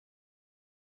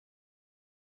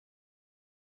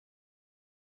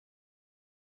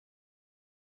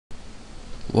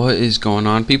What is going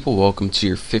on, people? Welcome to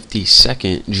your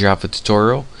 52nd Java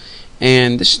tutorial,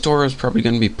 and this tutorial is probably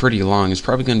going to be pretty long. It's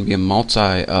probably going to be a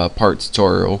multi-part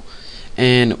tutorial,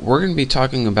 and we're going to be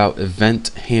talking about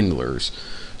event handlers.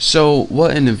 So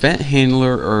what an event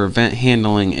handler or event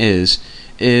handling is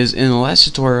in the last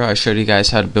tutorial I showed you guys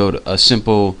how to build a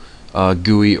simple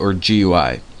GUI or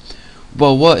GUI.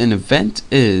 Well, what an event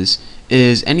is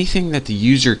anything that the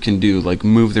user can do, like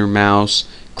move their mouse,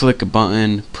 click a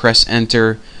button, press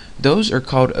enter. Those are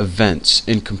called events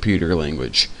in computer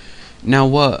language. Now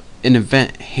what an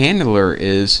event handler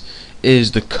is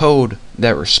the code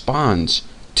that responds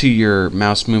to your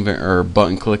mouse movement or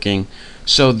button clicking.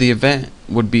 So the event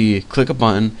would be click a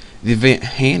button. The event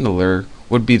handler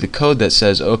would be the code that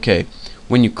says, okay,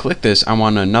 when you click this, I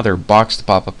want another box to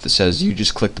pop up that says you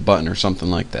just clicked the button or something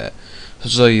like that.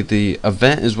 So the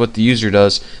event is what the user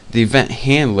does. The event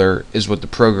handler is what the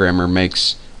programmer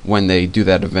makes when they do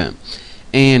that event.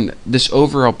 And this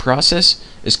overall process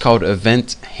is called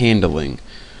event handling.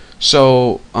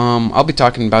 So I'll be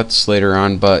talking about this later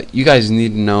on, but you guys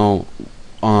need to know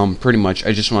pretty much.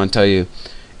 I just want to tell you,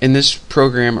 in this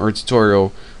program or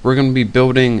tutorial, we're going to be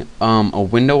building a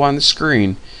window on the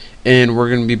screen, and we're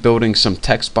going to be building some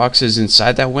text boxes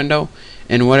inside that window,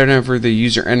 and whenever the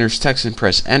user enters text and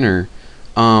press enter,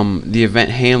 the event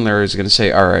handler is going to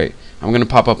say, alright, I'm going to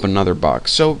pop up another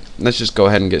box. So let's just go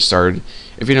ahead and get started.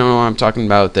 If you don't know what I'm talking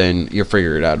about, then you'll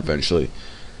figure it out eventually.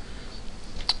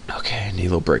 Okay, I need a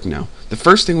little break now. The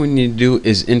first thing we need to do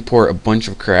is import a bunch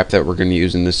of crap that we're going to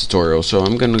use in this tutorial. So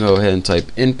I'm going to go ahead and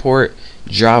type import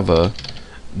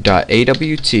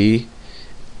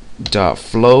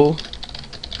java.awt.flow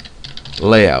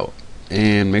layout,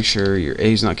 and make sure your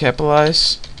A is not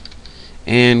capitalized.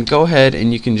 And go ahead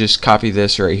and you can just copy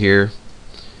this right here,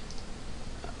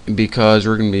 because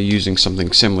we're going to be using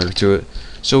something similar to it.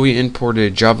 So we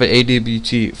imported java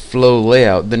awt flow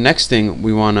layout. The next thing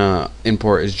we want to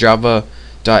import is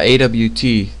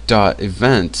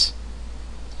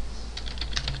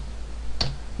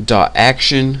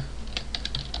java.awt.event.action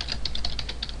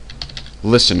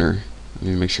listener. Let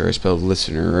me make sure I spelled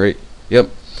listener right.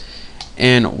 Yep.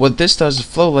 And what this does is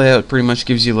flow layout pretty much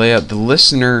gives you layout. The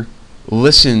listener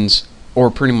listens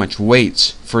or pretty much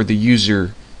waits for the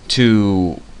user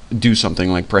to do something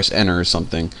like press enter or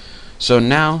something. So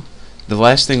now the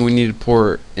last thing we need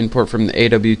to import from the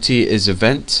AWT is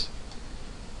event.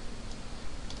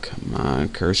 Come on,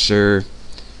 cursor.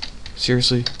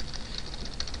 Seriously?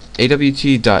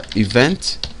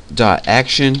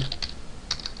 awt.event.action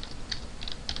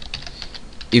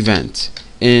event.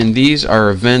 And these are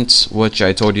events which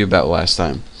I told you about last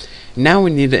time. Now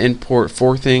we need to import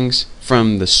four things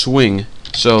from the swing.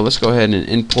 So let's go ahead and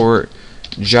import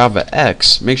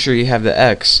javax. Make sure you have the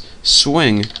X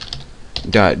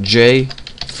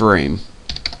swing.jframe.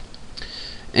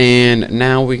 And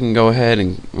now we can go ahead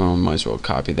and might as well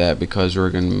copy that, because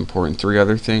we're going to import three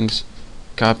other things.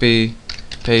 Copy,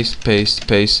 paste, paste,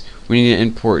 paste. We need to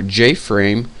import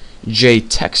jframe,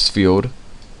 jTextField,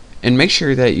 and make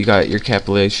sure that you got your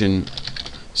capitalization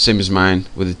same as mine,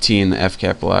 with a T and the F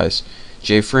capitalized.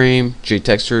 JFrame,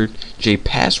 JTextField,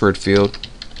 JPassword field.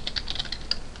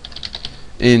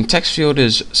 And text field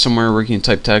is somewhere where you can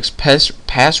type text.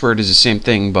 Password is the same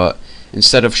thing, but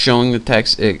instead of showing the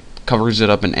text, it covers it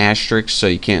up in asterisks so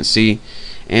you can't see.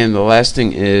 And the last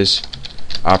thing is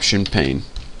option pane.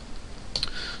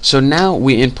 So now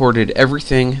we imported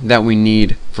everything that we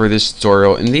need for this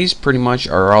tutorial, and these pretty much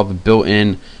are all the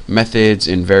built-in methods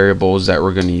and variables that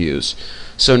we're going to use.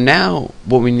 So now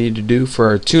what we need to do for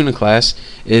our tuna class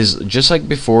is, just like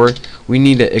before, we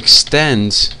need to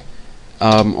extend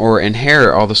or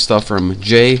inherit all the stuff from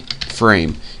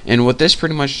jFrame. And what this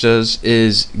pretty much does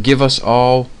is give us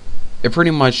all, it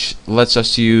pretty much lets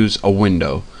us use a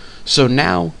window. So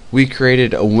now we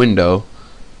created a window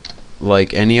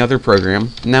like any other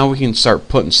program. Now we can start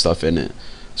putting stuff in it.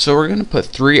 So we're going to put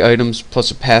 3 items plus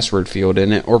a password field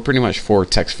in it, or pretty much 4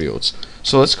 text fields.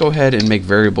 So let's go ahead and make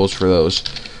variables for those.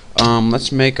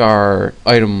 Let's make our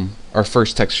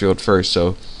first text field first.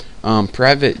 So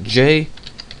private j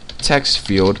text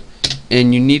field,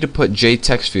 and you need to put j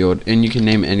text field, and you can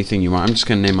name it anything you want. I'm just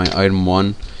going to name my item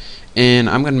 1, and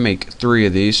I'm going to make 3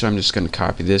 of these. So I'm just going to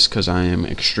copy this because I am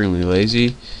extremely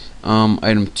lazy.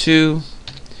 Item 2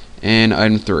 and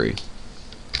item 3.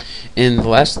 And the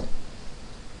last,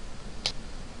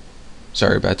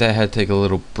 sorry about that, I had to take a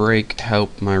little break,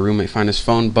 help my roommate find his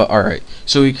phone, but alright.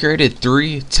 So we created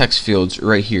 3 text fields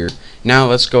right here. Now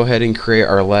let's go ahead and create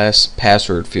our last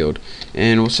password field,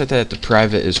 and we'll set that to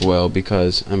private as well,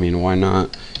 because I mean, why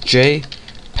not? J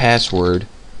password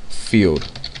field.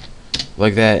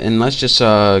 like that. And let's just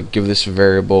give this a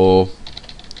variable,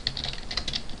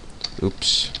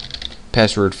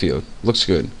 password field. Looks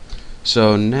good.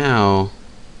 So now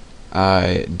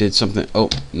I did something, oh,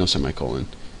 no semicolon,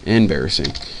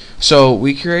 embarrassing. So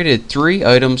we created 3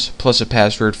 items plus a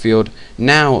password field.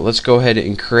 Now let's go ahead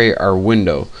and create our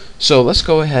window. So let's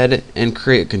go ahead and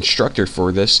create a constructor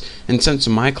for this, and since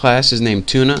my class is named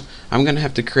Tuna, I'm gonna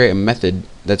have to create a method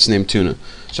that's named Tuna.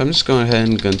 So I'm just going ahead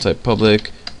and gonna type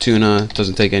public Tuna,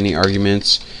 doesn't take any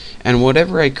arguments, and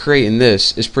whatever I create in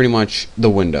this is pretty much the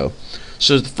window.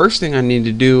 So the first thing I need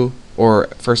to do, or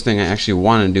first thing I actually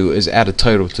want to do, is add a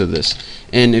title to this.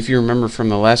 And if you remember from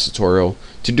the last tutorial,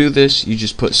 to do this you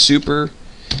just put super,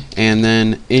 and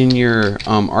then in your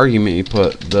argument you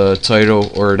put the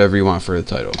title or whatever you want for the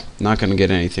title. Not going to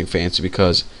get anything fancy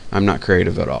because I'm not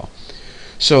creative at all.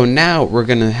 So now we're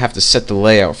going to have to set the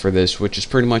layout for this, which is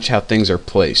pretty much how things are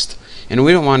placed. And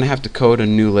we don't want to have to code a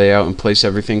new layout and place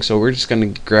everything, so we're just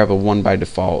going to grab a one by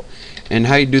default. And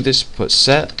how you do this, put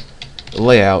set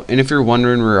layout, and if you're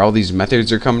wondering where all these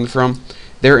methods are coming from,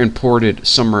 they're imported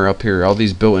somewhere up here, all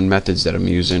these built-in methods that I'm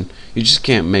using. You just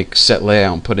can't make set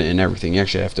layout and put it in everything, you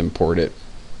actually have to import it.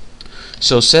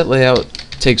 So set layout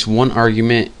takes one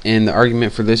argument, and the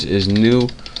argument for this is new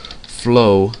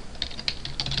flow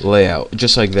layout,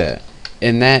 just like that.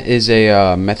 And that is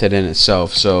a method in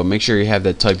itself, so make sure you have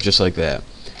that typed just like that.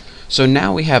 So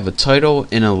now we have a title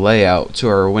and a layout to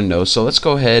our window, so let's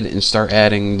go ahead and start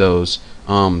adding those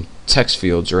text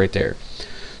fields right there.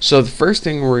 So the first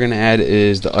thing we're going to add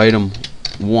is the item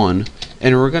 1,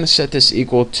 and we're going to set this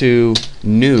equal to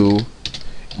new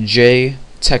J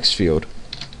text field.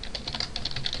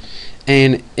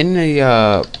 And in the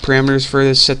parameters for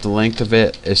this, set the length of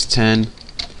it as 10.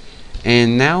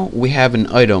 And now we have an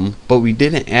item, but we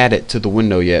didn't add it to the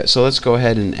window yet. So let's go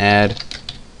ahead and add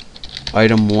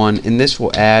item 1, and this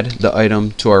will add the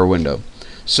item to our window.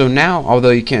 So now, although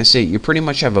you can't see it, you pretty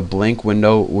much have a blank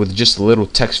window with just a little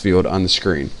text field on the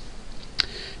screen.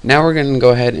 Now we're going to go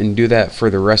ahead and do that for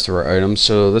the rest of our items.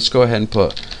 So let's go ahead and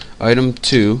put item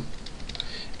 2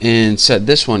 and set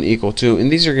this one equal to,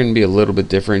 and these are going to be a little bit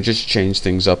different, just change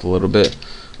things up a little bit.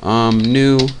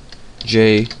 New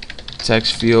J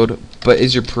text field, but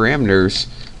as your parameters,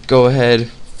 go ahead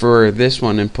for this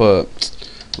one and put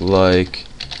like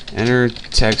enter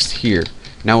text here.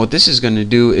 Now what this is going to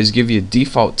do is give you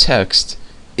default text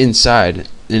inside,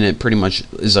 and it pretty much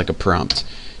is like a prompt.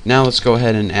 Now let's go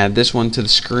ahead and add this one to the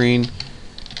screen,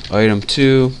 item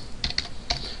 2.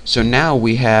 So now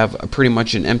we have pretty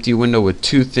much an empty window with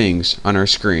 2 things on our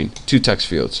screen, 2 text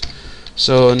fields.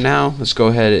 So now let's go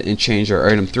ahead and change our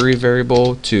item 3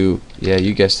 variable to, yeah,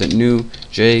 you guessed it, new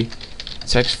J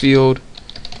text field.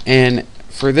 And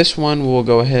for this one we'll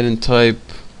go ahead and type,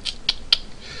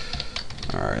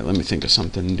 alright, let me think of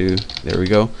something to do. There we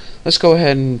go. Let's go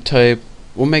ahead and type,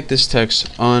 we'll make this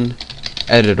text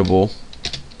uneditable,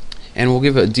 and we'll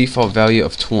give it a default value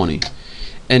of 20.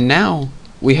 And now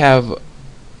we have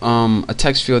a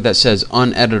text field that says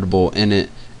uneditable in it,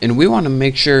 and we want to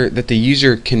make sure that the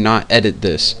user cannot edit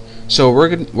this. So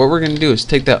what we're going to do is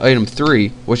take that item 3,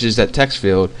 which is that text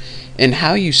field, and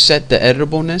how you set the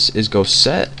editableness is go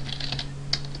set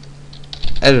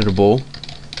editable,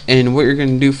 and what you're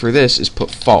going to do for this is put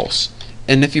false.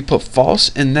 And if you put false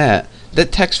in that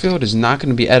text field is not going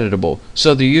to be editable,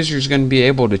 so the user is going to be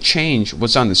able to change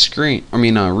what's on the screen,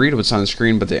 read what's on the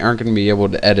screen, but they aren't going to be able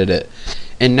to edit it.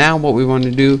 And now what we want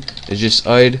to do is just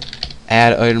add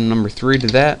item number 3 to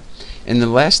that, and the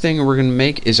last thing we're going to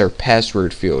make is our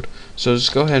password field. So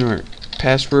just go ahead and write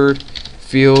password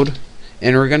field,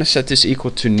 and we're going to set this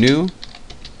equal to new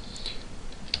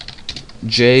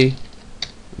J,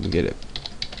 let me get it,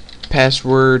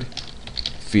 password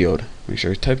field. Make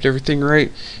sure I typed everything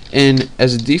right, and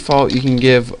as a default you can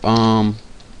give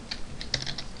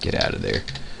get out of there,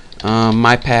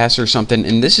 my pass or something,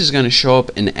 and this is going to show up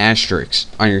in asterisk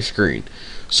on your screen.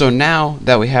 So now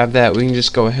that we have that, we can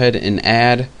just go ahead and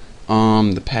add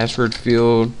the password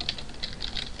field.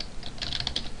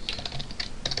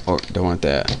 Oh, don't want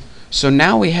that. So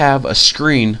now we have a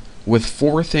screen with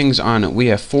 4 things on it. We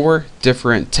have 4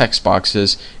 different text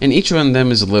boxes, and each one of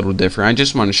them is a little different. I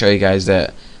just want to show you guys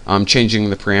that changing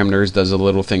the parameters does a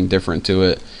little thing different to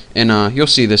it, and you'll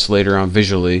see this later on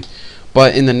visually.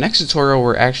 But in the next tutorial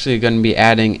we're actually going to be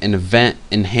adding an event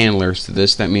and handlers to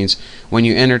this. That means when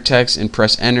you enter text and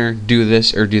press enter, do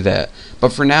this or do that.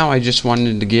 But for now I just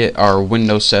wanted to get our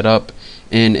window set up,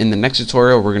 and in the next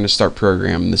tutorial we're going to start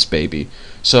programming this baby.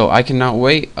 So I cannot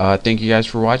wait. Thank you guys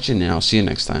for watching, and I'll see you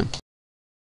next time.